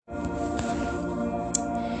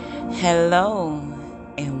Hello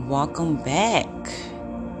and welcome back.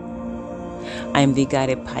 I'm the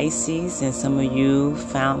Guided Pisces, and some of you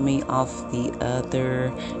found me off the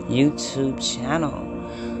other YouTube channel.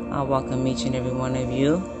 I welcome each and every one of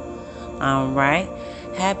you. All right,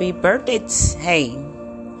 happy birthday! Hey.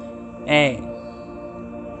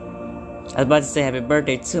 I was about to say happy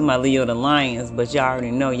birthday to my Leo the Lions, but y'all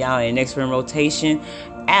already know y'all in next spring rotation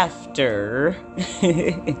after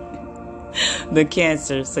the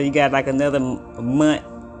Cancer, so you got like another month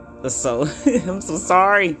or so. I'm so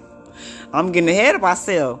sorry. I'm getting ahead of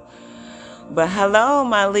myself. But hello,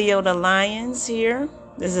 my Leo the Lions here.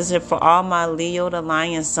 This is it for all my Leo the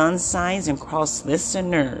Lion sun signs and cross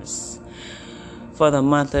listeners for the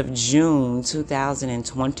month of June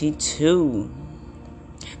 2022.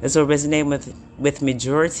 This will resonate with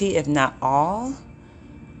majority, if not all.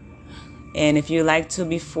 And if you like to,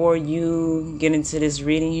 before you get into this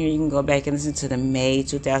reading here, you can go back and listen to the May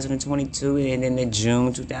 2022 and then the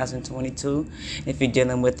June 2022. If you're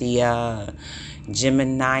dealing with the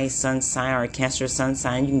Gemini sun sign or Cancer sun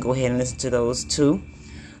sign, you can go ahead and listen to those too.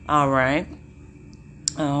 All right.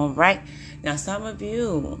 Now, some of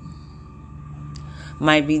you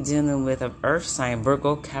might be dealing with an earth sign,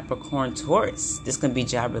 Virgo, Capricorn, Taurus. This can be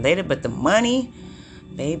job related, but the money,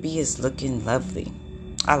 baby, is looking lovely.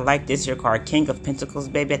 I like this here card, King of Pentacles,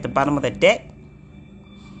 baby, at the bottom of the deck.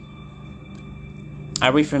 I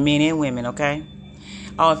read for men and women, okay?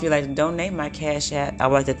 Oh, if you like to donate, my Cash App, I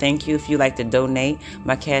would like to thank you if you like to donate.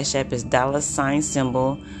 My Cash App is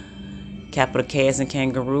 $, capital K as in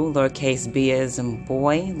kangaroo, lowercase b as in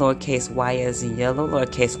boy, lowercase y as in yellow,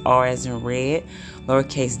 lowercase r as in red,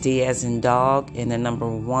 lowercase d as in dog, and the number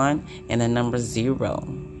 1 and the number 0.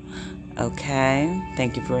 Okay,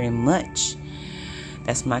 thank you very much.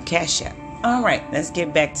 That's my Cash App. All right, let's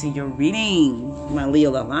get back to your reading, my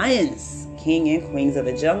Leo Alliance, King and Queens of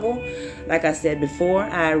the Jungle. Like I said before,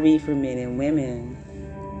 I read for men and women.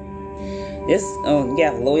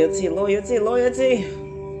 Loyalty.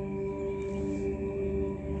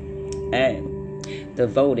 Hey,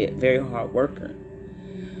 devoted, very hard worker.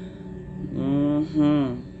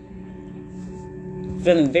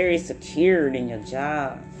 Feeling very secured in your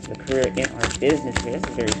job, the career, and or business here.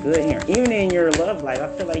 That's very good here. Even in your love life, I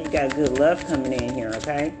feel like you got good love coming in here,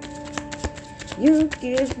 okay? You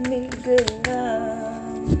give me good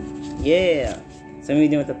love. Yeah. Some of you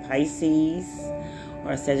doing with the Pisces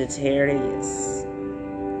or Sagittarius.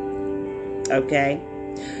 Okay.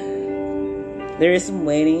 There is some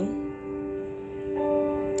waiting.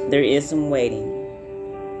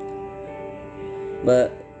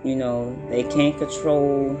 But, you know, they can't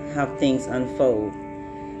control how things unfold.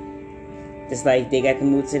 Just like they have to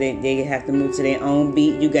move to their own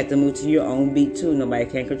beat. You got to move to your own beat too. Nobody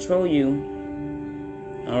can control you.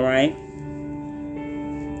 All right?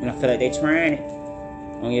 And I feel like they're trying it.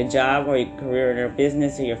 On your job or your career or your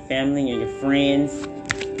business or your family or your friends.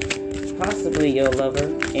 Possibly your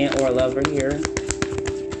lover or lover here.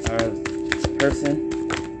 Or person.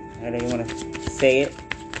 How do you want to say it?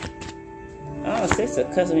 Oh, Six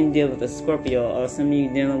of Cups when you deal with a Scorpio, or some of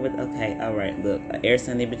you dealing with, okay, all right, look, Air,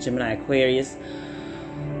 Sun, Libra, Gemini, Aquarius.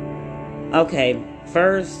 Okay,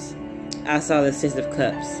 first, I saw the Six of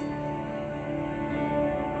Cups.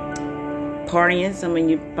 Partying, some of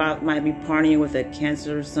you might be partying with a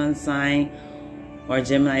Cancer sun sign or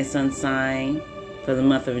Gemini sun sign for the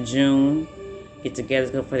month of June. Get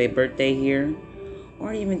together, go for their birthday here.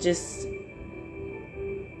 Or even just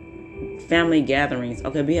family gatherings.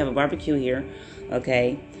 Okay, we have a barbecue here.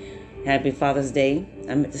 Okay. Happy Father's Day.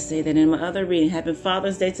 I meant to say that in my other reading. Happy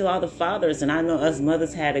Father's Day to all the fathers. And I know us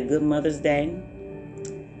mothers had a good Mother's Day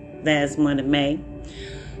last month of May.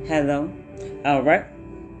 Hello. All right.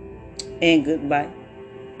 And goodbye.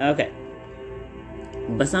 Okay.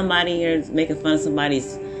 But somebody here is making fun of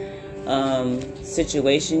somebody's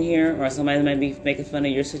situation here. Or somebody might be making fun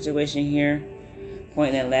of your situation here.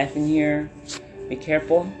 Pointing and laughing here. Be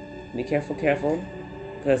careful. Be careful.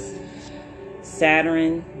 Because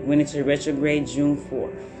Saturn went into retrograde June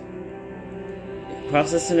 4th.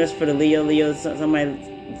 Cross listeners for the Leo.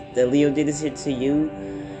 The Leo did this here to you.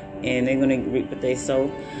 And they're going to reap what they sow.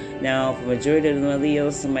 Now, for majority of the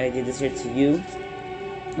Leos, somebody did this here to you.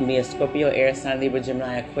 It'll be a Scorpio, Air sign, Libra,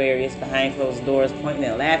 Gemini, Aquarius. Behind closed doors, pointing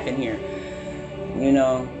and laughing here. You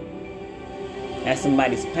know, that's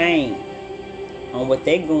somebody's pain on what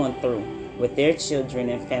they're going through with their children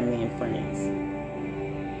and family and friends.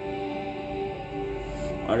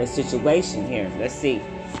 Or the situation here. Let's see.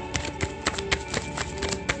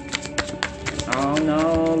 Oh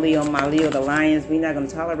no, Leo, my Leo, the Lions, we're not going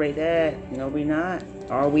to tolerate that. No, we're not.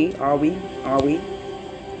 Are we?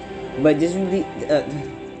 But just really,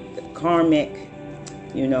 karmic,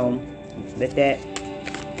 you know, let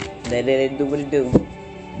it do what it do.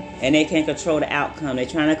 And they can't control the outcome. They're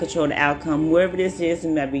trying to control the outcome. Whoever this is, it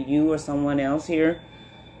might be you or someone else here.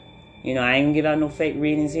 You know, I ain't gonna give out no fake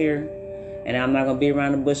readings here. And I'm not gonna be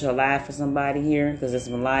around the bush or lie for somebody here, because there's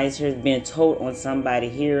some lies here being told on somebody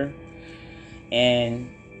here. And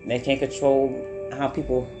they can't control how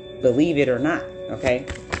people believe it or not, okay?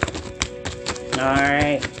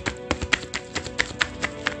 Alright.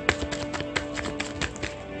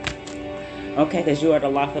 Okay, because you are the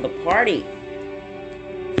lock of the party.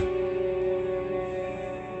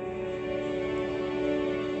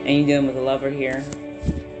 And you're dealing with a lover here.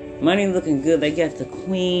 Money looking good. They got the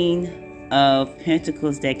Queen of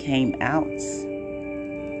Pentacles that came out.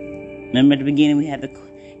 Remember at the beginning we had the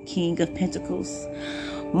King of Pentacles.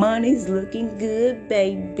 Money's looking good,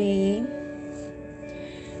 baby.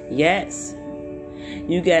 Yes.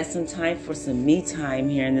 You got some time for some me time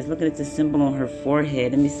here. And just looking at the symbol on her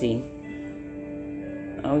forehead. Let me see.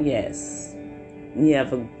 Oh, yes. You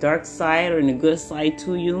have a dark side or a good side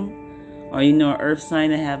to you. Or you know, an earth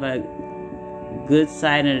sign that have a good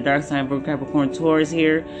side and a dark sign. Virgo, Capricorn, Taurus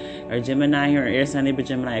here. Or Gemini here. Or air sign, Libra,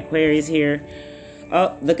 Gemini, Aquarius here.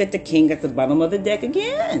 Oh, look at the king at the bottom of the deck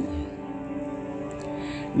again.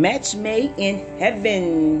 Match made in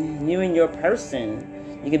heaven. You and your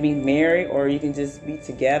person. You can be married or you can just be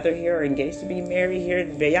together here or engaged to be married here.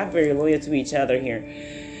 Y'all very loyal to each other here.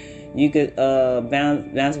 You could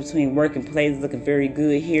bounce between work and play. Is looking very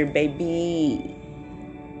good here, baby.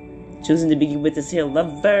 Choosing to be with this here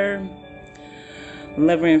lover.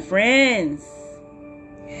 Lover and friends.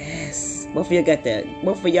 Yes. Both of you got that.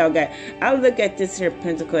 Both of y'all got. I look at this here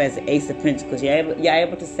pentacle as the Ace of Pentacles. Y'all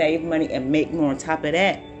able to save money and make more on top of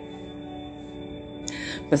that.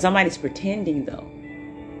 But somebody's pretending though.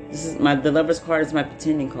 This is the Lover's card is my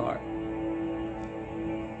pretending card.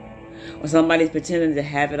 Or somebody's pretending to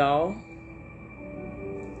have it all.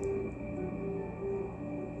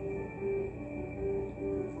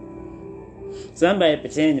 Somebody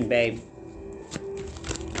pretending, babe.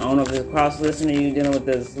 I don't know if it's a cross listener, you dealing with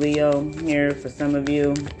this Leo here for some of you.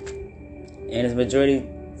 And it's majority,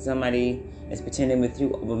 somebody is pretending with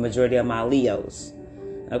you, a majority of my Leos.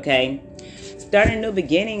 Okay? Starting new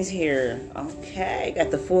beginnings here. Okay, got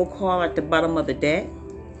the full call at the bottom of the deck.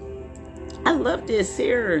 I love this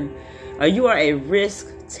here. You are a risk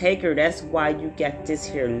taker. That's why you got this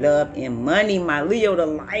here love and money, my Leo the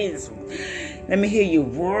Lions. Let me hear you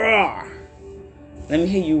roar. Let me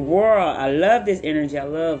hear you roar. I love this energy. I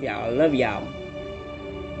love y'all. I love y'all.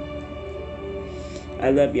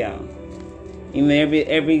 I love y'all. You know,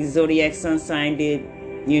 every zodiac sun sign did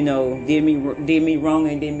me wrong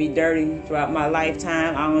and did me dirty throughout my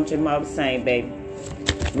lifetime. I don't treat them the same, baby.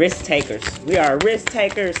 Risk takers. We are risk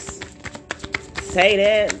takers. Say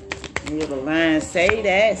that. You're the line. Say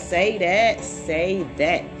that. Say that. Say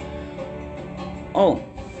that. Oh,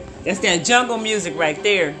 that's that jungle music right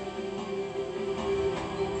there.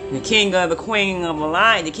 The king of the queen of the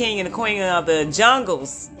lion. The king and the queen of the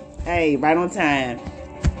jungles. Hey, right on time.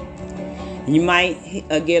 You might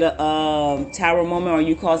get a tower moment, or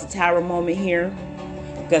you cause a tower moment here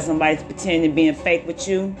because somebody's pretending being fake with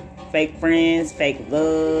you. Fake friends, fake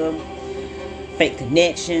love, fake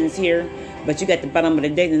connections here. But you got the bottom of the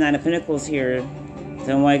deck, the Nine of Pentacles here.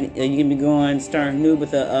 So like you can be going starting new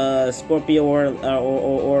with a Scorpio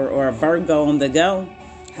or a Virgo on the go.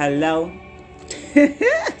 Hello.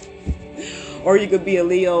 Or you could be a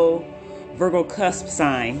Leo Virgo cusp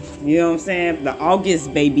sign. You know what I'm saying? The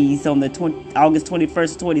August babies on the August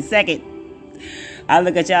 21st, 22nd. I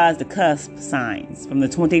look at y'all as the cusp signs from the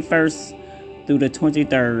 21st through the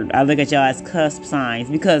 23rd. I look at y'all as cusp signs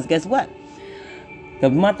because guess what? The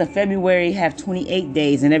month of February have 28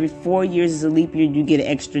 days, and every 4 years is a leap year. You get an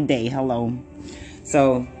extra day. Hello.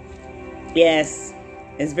 So, yes,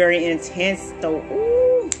 it's very intense though.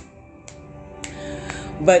 Ooh.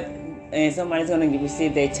 And somebody's going to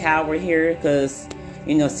receive their tower here because,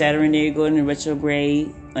 you know, Saturn there going in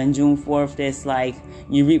retrograde on June 4th. That's like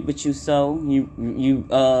you reap what you sow. You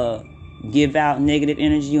give out negative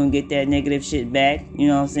energy. You don't get that negative shit back. You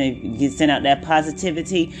know what I'm saying? You send out that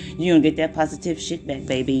positivity. You don't get that positive shit back,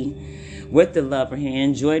 baby. With the lover here.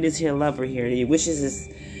 Enjoy this here lover here. Your wishes is...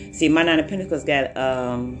 See, my Nine of Pentacles got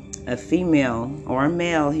a female or a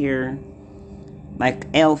male here. Like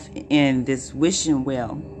elf in this wishing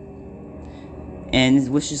well. And his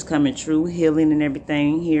wishes coming true, healing and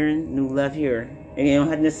everything here, new love here. And you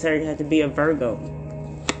don't necessarily have to be a Virgo.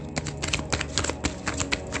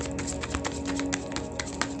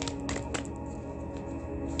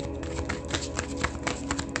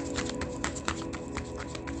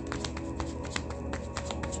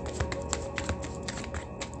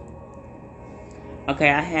 Okay,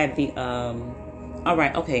 I had the all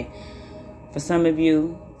right, okay. For some of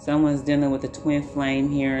you, someone's dealing with a twin flame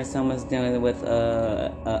here, and someone's dealing with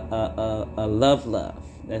a love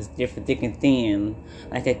that's different, thick and thin,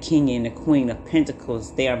 like a king and a queen of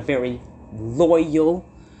pentacles. They are very loyal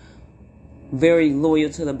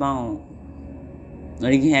to the bone. Or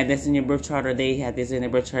you can have this in your birth chart, or they have this in their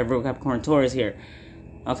birth chart. Virgo, Capricorn, Taurus here,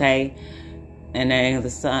 okay. And then the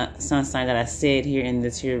sun sign that I said here in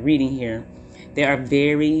this here reading here, they are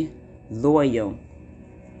very loyal.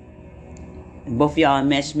 And both of y'all are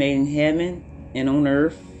matched made in heaven and on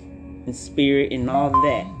earth and spirit and all of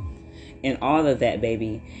that. And all of that,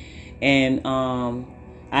 baby. And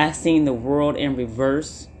I've seen the world in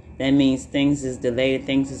reverse. That means things is delayed,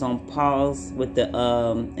 things is on pause with the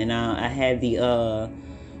and I had the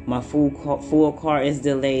my full card is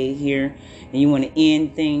delayed here, and you want to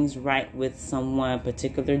end things right with someone,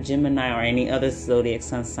 particular Gemini or any other zodiac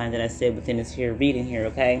sun sign that I said within this here reading here,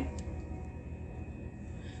 okay?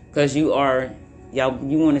 Because you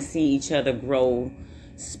want to see each other grow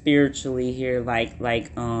spiritually here, like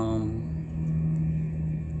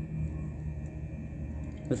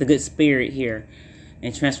with a good spirit here,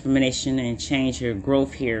 and transformation and change your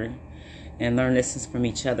growth here, and learn lessons from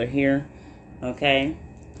each other here, okay?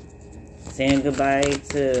 Saying goodbye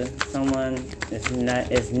to someone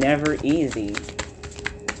is never easy.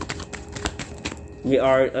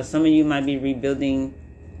 Some of you might be rebuilding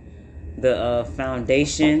the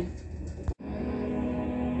foundation.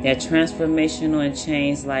 That transformational and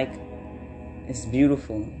change, like, it's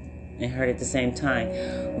beautiful and hurt at the same time.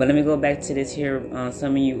 But let me go back to this here.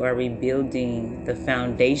 Some of you are rebuilding the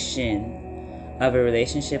foundation of a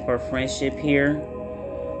relationship or friendship here,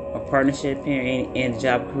 or partnership here, in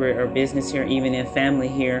job, career, or business here, even in family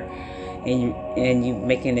here, and you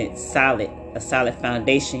making it solid, a solid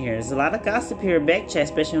foundation here. There's a lot of gossip here, back chat,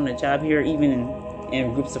 especially on the job here, even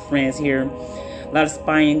in groups of friends here. A lot of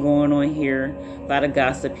spying going on here, a lot of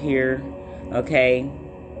gossip here, okay?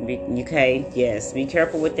 Yes, be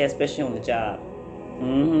careful with that, especially on the job.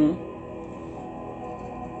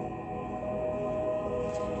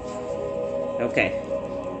 Okay.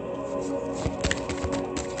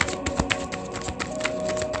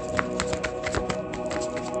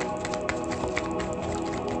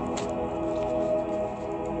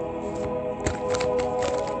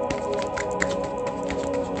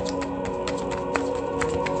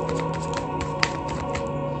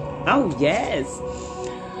 Oh, yes.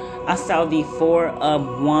 I saw the Four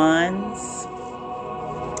of Wands.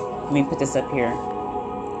 Let me put this up here.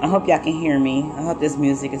 I hope y'all can hear me. I hope this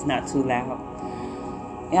music is not too loud.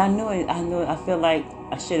 Yeah, I knew it. I feel like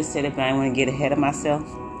I should have said it, but I want to get ahead of myself.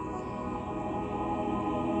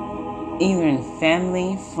 Either in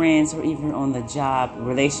family, friends, or even on the job,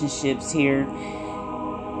 relationships here.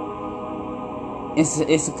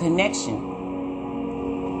 It's a connection.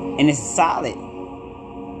 And it's solid.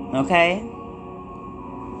 Okay?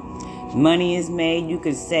 Money is made. You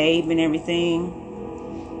can save and everything.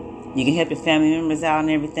 You can help your family members out and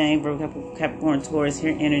everything. Virgo, Capricorn, Taurus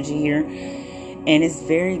here, energy here. And it's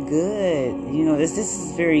very good. You know, this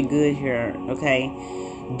is very good here. Okay?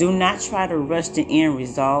 Do not try to rush the end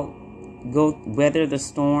result. Go weather the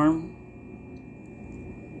storm.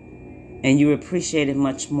 And you appreciate it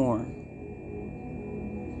much more.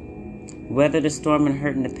 Weather the storm and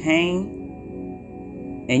hurt and the pain.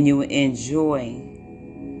 And you will enjoy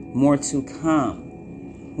more to come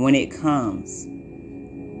when it comes.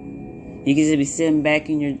 You can just be sitting back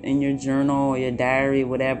in your journal or your diary,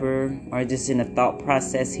 whatever, or just in a thought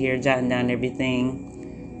process here, jotting down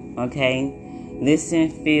everything. Okay?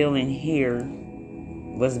 Listen, feel, and hear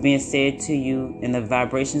what's being said to you and the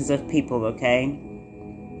vibrations of people, okay?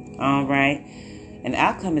 All right? And the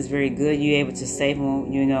outcome is very good. You're able to save,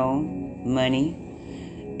 money.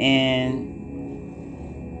 And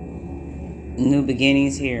new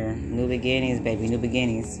beginnings here. New beginnings, baby. New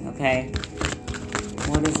beginnings. Okay?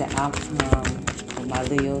 What is the outcome for my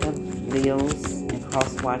Leos and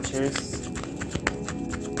cross watchers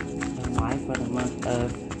in life for the month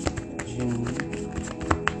of June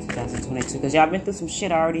 2022? Because y'all been through some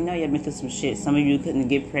shit. I already know y'all been through some shit. Some of you couldn't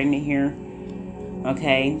get pregnant here.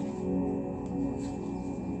 Okay?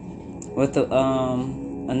 With the,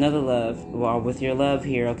 another love. Well, with your love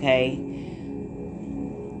here, okay?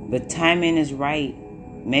 But timing is right.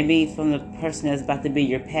 Maybe from the person that's about to be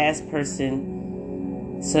your past person,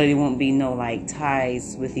 so there won't be no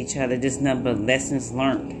ties with each other. Just nothing but lessons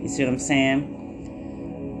learned. You see what I'm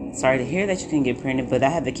saying? Sorry to hear that you couldn't get pregnant, but I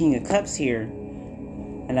have the King of Cups here,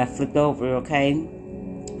 and I flipped over. Okay,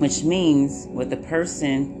 which means with the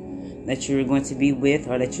person that you're going to be with,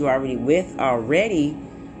 or that you're already with already,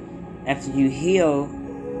 after you heal,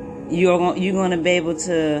 you're going to be able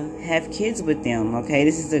to have kids with them. Okay,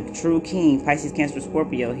 this is a true king, Pisces, Cancer,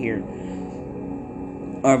 Scorpio here,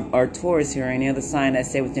 or Taurus here, any other sign that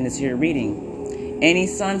stay within this here reading. Any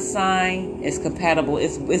sun sign is compatible.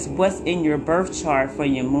 It's what's in your birth chart for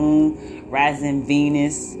your moon, rising,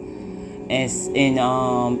 Venus,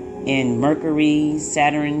 and Mercury,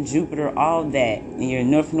 Saturn, Jupiter, all that, in your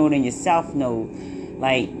north node and your south node.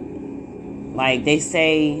 Like they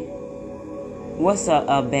say, what's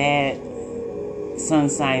a bad sun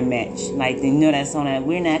sign match? Like, you know that song that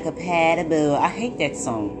we're not compatible. I hate that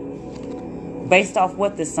song. Based off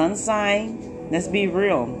what the sun sign, let's be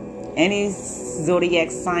real. Any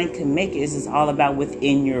zodiac sign can make it. It's just all about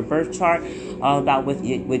within your birth chart, all about what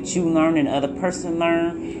you learn and other person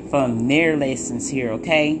learn from their lessons here,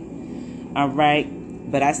 okay? All right.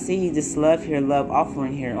 But I see this love here, love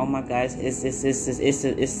offering here. Oh my gosh, it's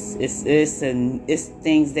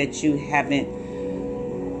things that you haven't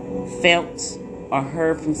felt or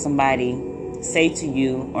heard from somebody say to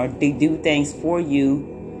you, or they do things for you.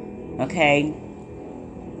 Okay,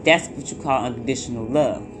 that's what you call unconditional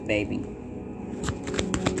love, baby.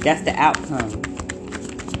 That's the outcome.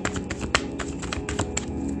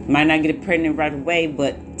 Might not get pregnant right away,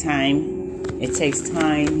 but time. It takes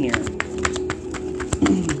time here.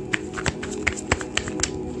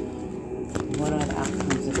 What are the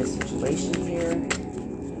outcomes of this situation here?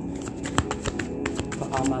 For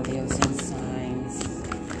all my Leo sun signs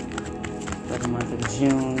for the month of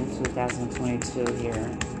June 2022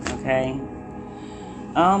 here. Okay.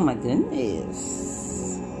 Oh my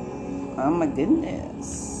goodness. Oh my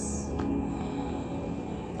goodness.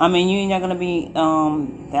 I mean, you're not gonna be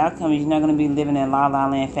the outcome is you're not gonna be living in La La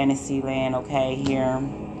Land, fantasy land, okay, here.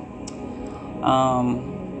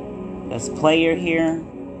 There's player here.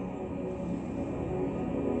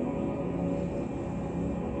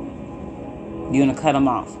 You're gonna cut them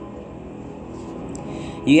off.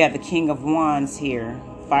 You have the King of Wands here,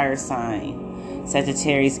 fire sign.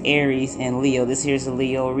 Sagittarius, Aries, and Leo. This here's a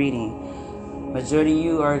Leo reading. Majority of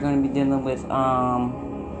you are going to be dealing with, I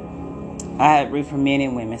had read for men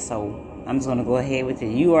and women, so I'm just going to go ahead with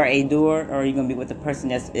it. You are a doer, or you're going to be with the person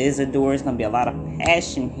that is a doer. It's going to be a lot of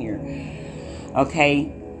passion here.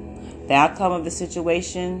 Okay? The outcome of the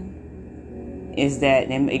situation is that,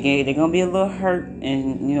 again, they're going to be a little hurt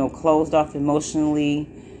and, closed off emotionally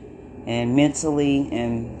and mentally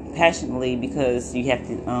and passionately, because you have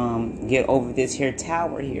to get over this here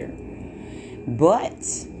tower here.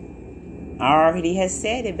 But I already has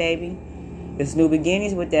said it, baby. This new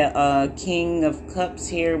beginnings with that King of Cups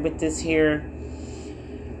here, with this here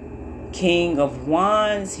King of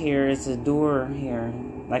Wands here is a door here,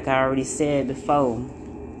 like I already said before.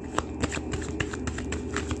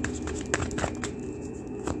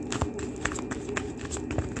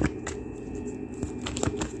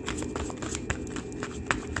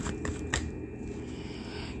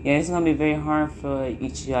 Yeah, it's gonna be very hard for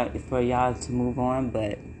y'all to move on,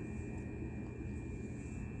 but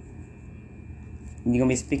you're gonna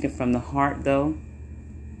be speaking from the heart, though.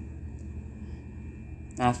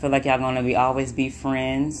 I feel like y'all gonna always be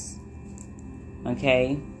friends,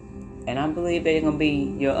 okay? And I believe they're gonna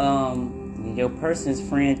be your person's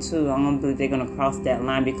friend too. I don't believe they're gonna cross that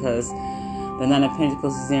line, because the Nine of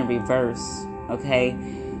Pentacles is in reverse, okay?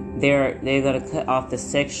 They're gonna cut off the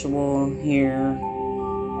sexual here,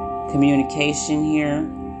 communication here,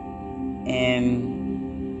 and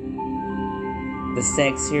the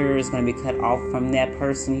sex here is going to be cut off from that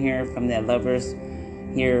person here, from that lover's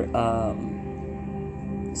here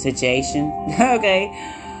situation. Okay,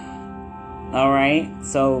 all right,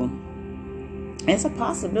 so it's a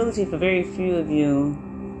possibility for very few of you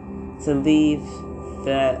to leave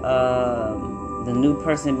the new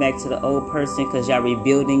person back to the old person, because y'all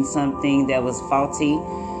rebuilding something that was faulty.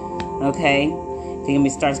 Okay, you're gonna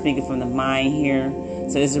start speaking from the mind here.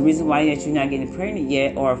 So there's a reason why that you're not getting pregnant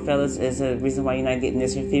yet, or fellas, there's a reason why you're not getting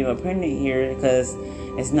this female pregnant here, because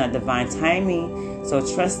it's not divine timing. So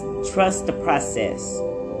trust the process.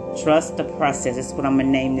 Trust the process. That's what I'm gonna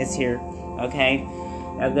name this here. Okay,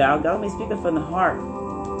 I'll be speaking from the heart.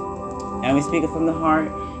 And we speaking from the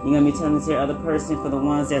heart. You're gonna be telling this here other person, for the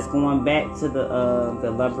ones that's going back to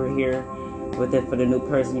the lover here, with it for the new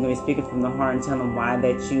person. You're gonna be speaking from the heart and telling them why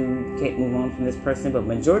that you can't move on from this person. But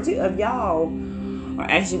majority of y'all are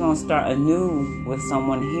actually gonna start anew with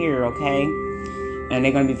someone here, okay? And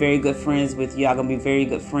they're gonna be very good friends with you. Y'all gonna be very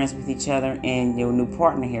good friends with each other and your new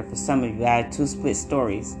partner here. For some of you, I have two split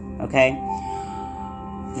stories, okay?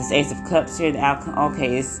 This Ace of Cups here, the outcome.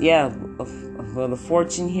 Okay, it's well, the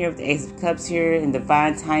fortune here with the Ace of Cups here, and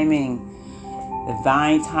divine timing.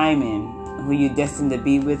 who you're destined to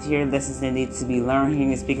be with here. Lessons that need to be learned here.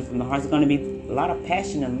 And speaking from the heart. There's going to be a lot of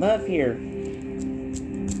passion and love here.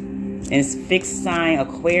 And it's fixed sign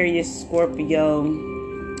Aquarius, Scorpio,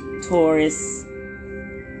 Taurus,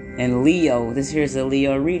 and Leo. This here is a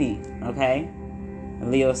Leo reading, okay? A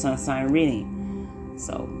Leo sun sign reading.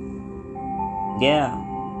 So, yeah.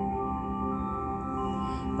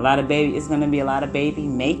 A lot of baby. It's going to be a lot of baby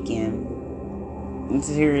making. This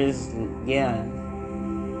here is, yeah.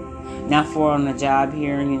 Now for on the job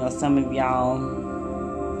here, you know, some of y'all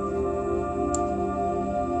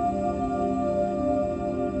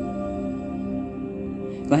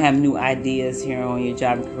gonna have new ideas here on your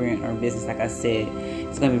job, career, or business. Like I said,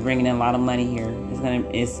 it's gonna be bringing in a lot of money here.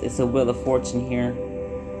 It's a wheel of fortune here.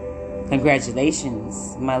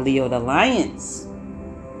 Congratulations, my Leo the Lions.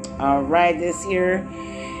 All right, this here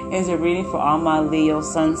is a reading for all my Leo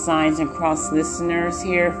sun signs and cross listeners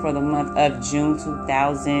here for the month of June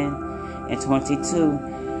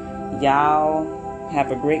 2022. Y'all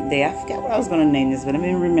have a great day. I forgot what I was going to name this, but I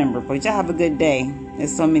didn't remember. But y'all have a good day.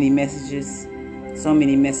 There's so many messages. So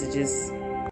many messages.